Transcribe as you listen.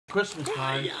Christmas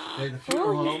time, the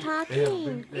funeral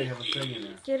home, they have a thing in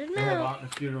there. Get it They have out. out in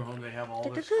the funeral home, they have all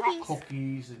Get the this cookies.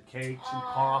 cookies and cakes and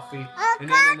coffee. And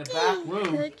then in the back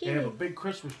room, they have a big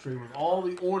Christmas tree with all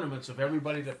the ornaments of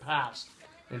everybody that passed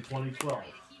in 2012.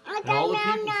 And all the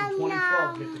people from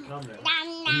 2012 get to come there.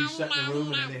 And you sit in the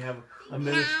room, and then they have a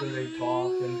minister, they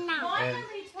talk, and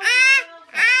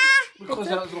because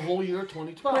that was the whole year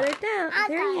 2012. Put it down.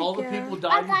 There you go. All the people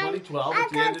died in 2012.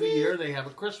 At the end of the year, they have a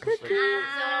Christmas thing.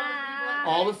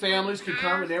 All the families can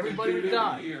come, and everybody would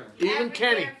die. Even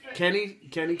Kenny. Kenny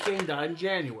King died in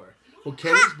January. Well,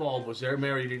 Kenny's bulb was there.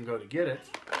 Mary didn't go to get it.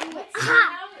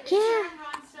 Yeah.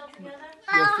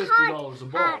 It was $50 a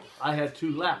bulb. I had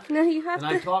 2 left. No, you have and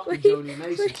to. I talked to Joni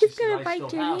Mason. She He's said, gonna I bite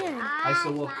still your have them. hand. I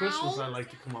said, well, Christmas I'd like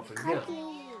to come up and get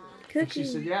them. And she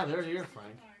said, yeah, they're here,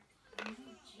 Frank.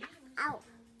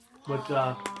 But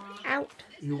Out.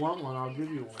 you want one, I'll give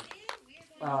you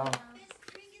one.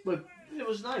 But it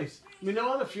was nice. I mean,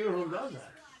 no other funeral home does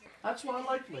that. That's why I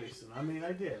like Mason. I mean,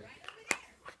 I did.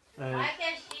 And I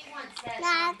guess she wants that.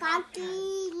 I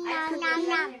took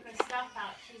her stuff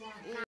out. She wants